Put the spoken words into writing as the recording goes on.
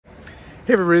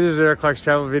Hey everybody, this is Eric Clark's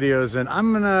Travel Videos, and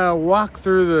I'm gonna walk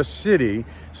through the city.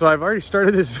 So I've already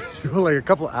started this video like a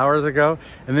couple hours ago,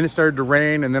 and then it started to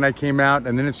rain, and then I came out,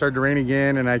 and then it started to rain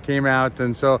again, and I came out,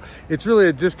 and so it's really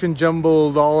a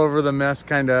disconjumbled, all over the mess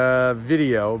kind of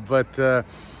video, but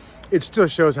it still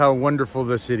shows how wonderful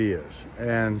the city is.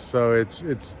 And so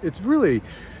it's really,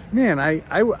 man,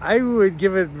 I would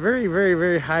give it very, very,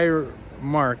 very high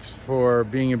marks for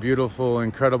being a beautiful,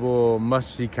 incredible,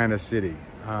 must-see kind of city.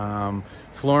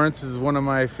 Florence is one of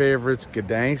my favorites.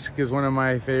 Gdansk is one of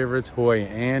my favorites. Hoi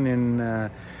An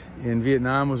in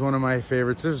Vietnam was one of my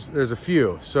favorites. There's a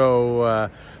few. So,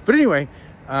 but anyway,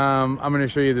 I'm going to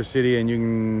show you the city, and you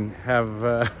can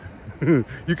have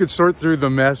you could sort through the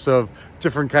mess of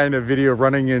different kind of video,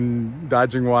 running and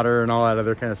dodging water and all that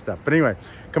other kind of stuff. But anyway,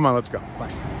 come on, let's go.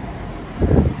 Bye.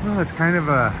 Well, it's kind of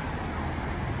a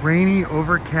rainy,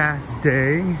 overcast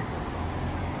day.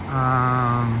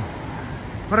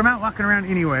 But I'm out walking around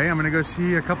anyway. I'm gonna go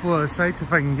see a couple of sites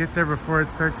if I can get there before it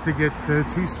starts to get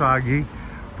too soggy.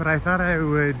 But I thought I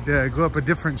would go up a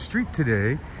different street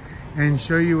today and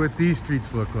show you what these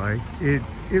streets look like.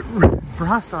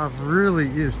 Brasov really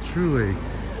is truly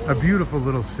a beautiful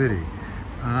little city.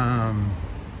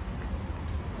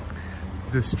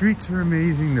 The streets are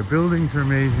amazing, the buildings are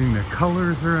amazing, the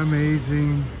colors are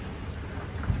amazing.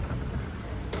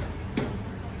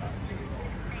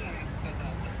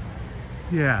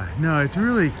 Yeah, no, it's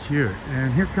really cute.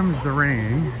 And here comes the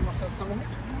rain.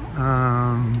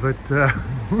 But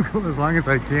we'll go as long as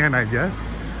I can, I guess.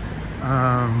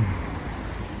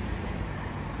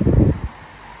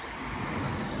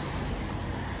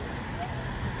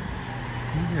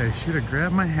 Maybe I should have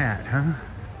grabbed my hat, huh?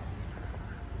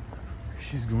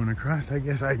 She's going across. I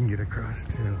guess I can get across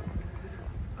too.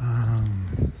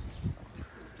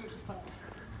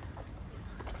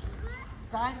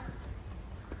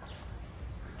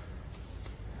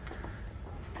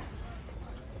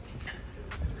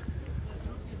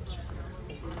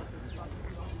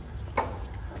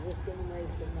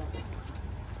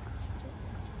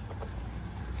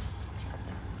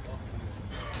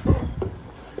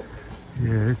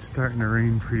 Yeah, it's starting to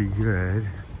rain pretty good.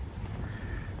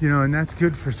 You know, and that's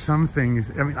good for some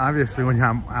things. I mean, obviously when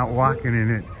I'm out walking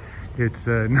in it, it's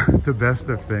not the best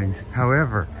of things.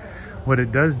 However, what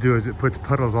it does do is it puts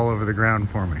puddles all over the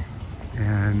ground for me.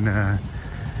 And a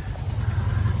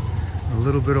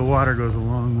little bit of water goes a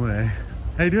long way.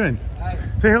 How you doing? Hi.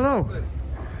 Say hello. Good.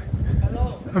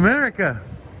 Hello. America.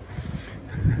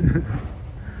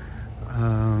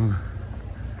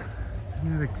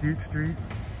 Isn't that a cute street?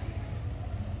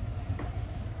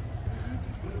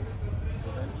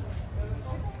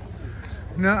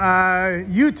 No,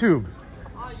 YouTube.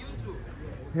 YouTube.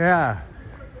 Yeah.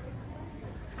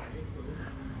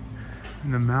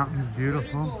 And the mountain's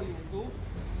beautiful.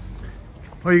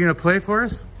 Oh, you gonna play for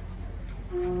us?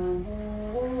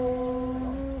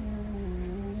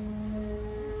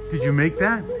 Did you make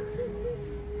that?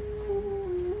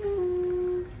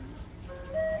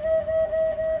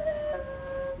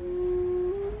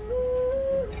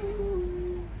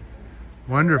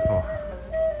 Wonderful.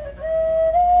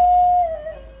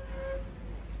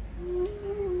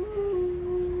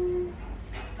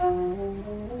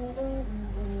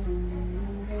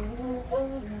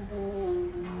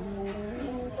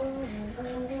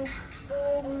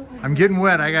 I'm getting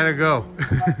wet. I gotta go.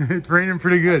 It's raining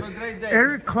pretty good. Have a great day.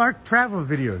 Eric Clark Travel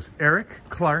Videos. Eric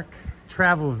Clark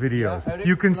Travel Videos. Yeah, Eric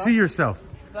you can Clark. see yourself.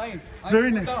 Thanks.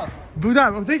 Very nice. Buddha.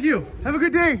 Oh, thank you. Have a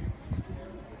good day.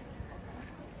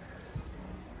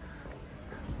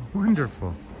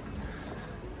 Wonderful.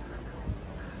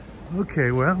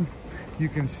 Okay, well, you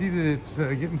can see that it's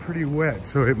getting pretty wet,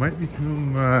 so it might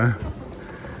become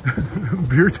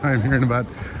beer time here in about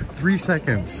 3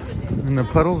 seconds. And the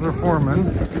puddles are forming.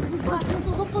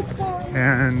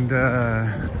 And,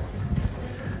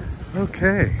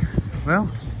 okay,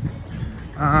 well,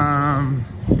 and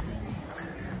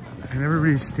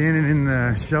everybody's standing in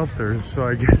the shelters, so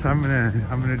I guess I'm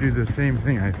gonna do the same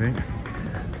thing, I think.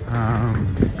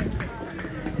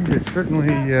 It's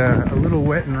certainly a little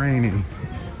wet and rainy.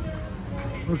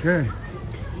 Okay,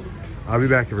 I'll be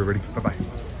back, everybody. Bye-bye.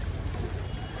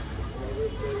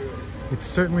 It's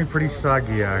certainly pretty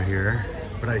soggy out here,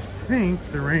 but I think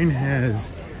the rain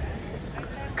has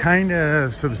kind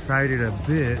of subsided a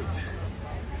bit,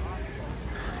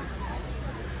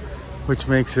 which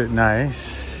makes it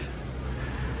nice.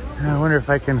 I wonder if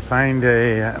I can find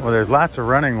a, well, there's lots of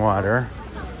running water.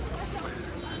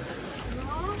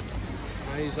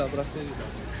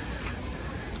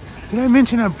 Did I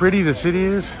mention how pretty the city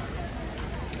is?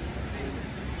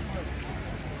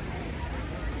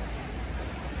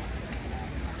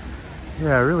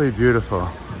 Yeah, really beautiful.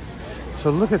 So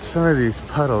look at some of these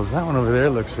puddles. That one over there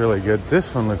looks really good.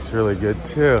 This one looks really good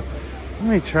too. Let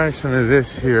me try some of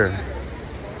this here.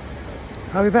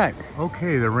 I'll be back.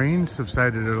 Okay, the rain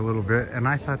subsided a little bit, and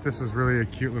I thought this was really a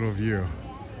cute little view.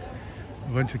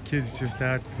 A bunch of kids just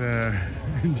out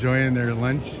enjoying their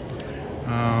lunch.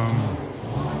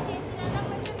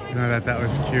 You know, that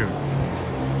was cute.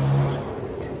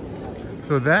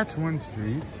 So that's one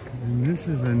street, and this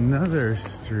is another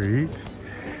street.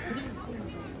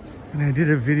 And I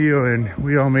did a video and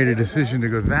we all made a decision to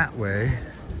go that way.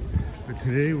 But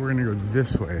today we're gonna go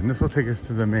this way, and this will take us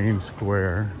to the main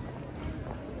square.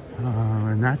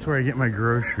 And that's where I get my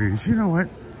groceries. You know what?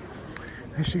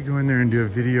 I should go in there and do a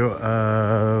video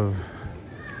of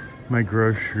my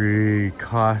grocery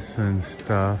costs and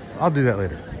stuff. I'll do that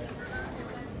later.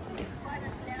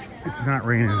 It's not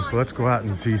raining, so let's go out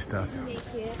and see stuff.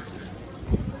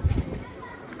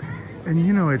 And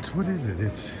you know, what is it?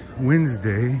 It's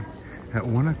Wednesday at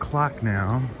 1 o'clock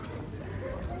now.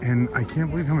 And I can't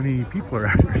believe how many people are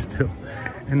out there still.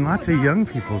 And lots of young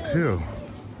people too.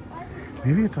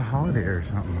 Maybe it's a holiday or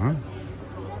something, huh?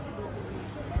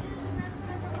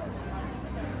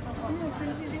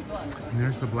 And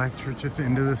there's the black church at the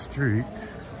end of the street.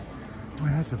 Boy,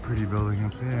 that's a pretty building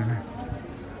up there.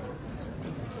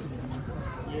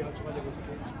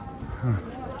 Huh.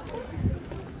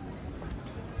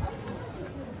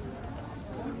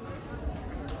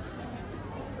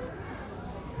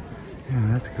 Yeah,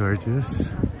 that's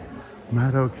gorgeous.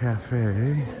 Motto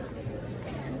Cafe.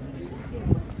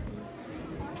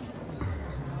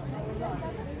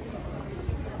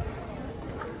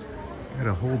 Got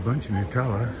a whole bunch of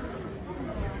Nutella.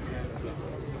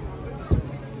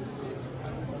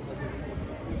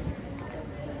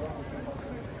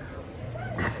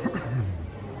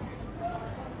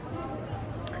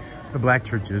 The black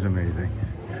church is amazing.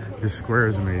 The square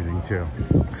is amazing too.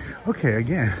 Okay,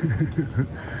 again,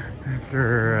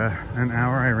 after an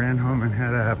hour I ran home and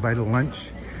had a bite of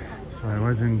lunch, so I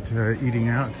wasn't eating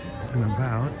out and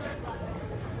about.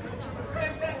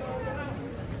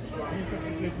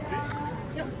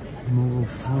 Mobile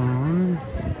phone.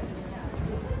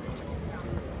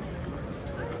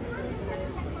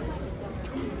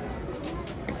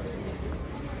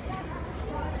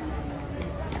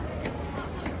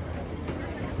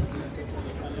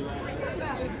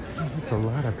 It's a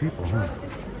lot of people, huh?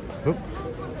 Oh.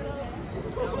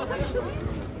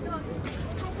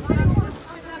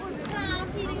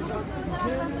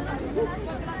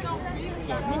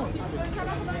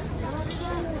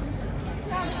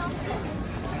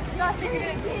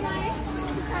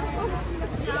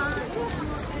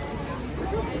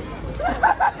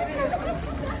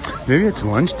 Maybe it's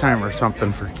lunchtime or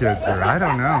something for kids, or I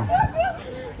don't know.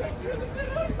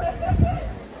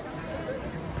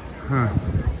 Huh.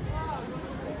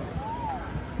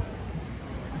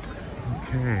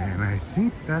 Okay, and I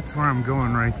think that's where I'm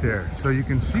going right there. So you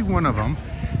can see one of them.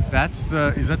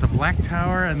 Is that the black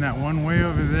tower? And that one way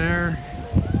over there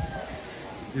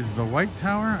is the white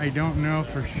tower? I don't know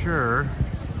for sure.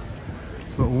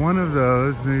 But one of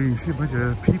those, and you can see a bunch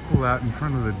of people out in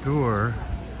front of the door.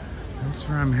 That's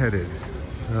where I'm headed.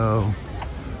 So,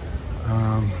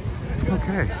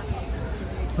 okay.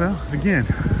 Well, again,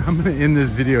 I'm gonna end this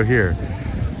video here.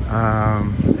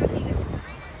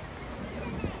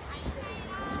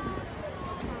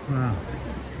 Wow.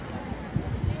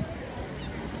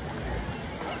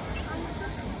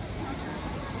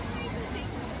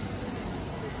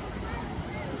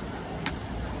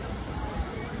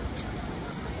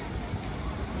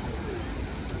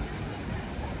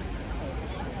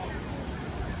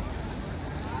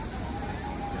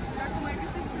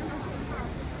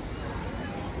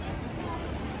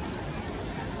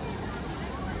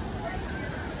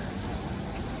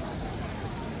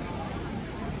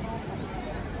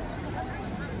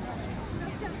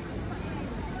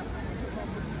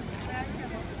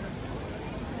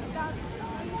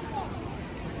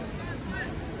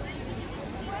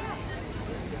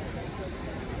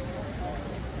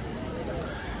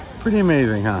 Pretty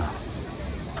amazing, huh?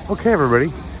 Okay,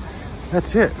 everybody.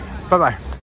 That's it. Bye-bye.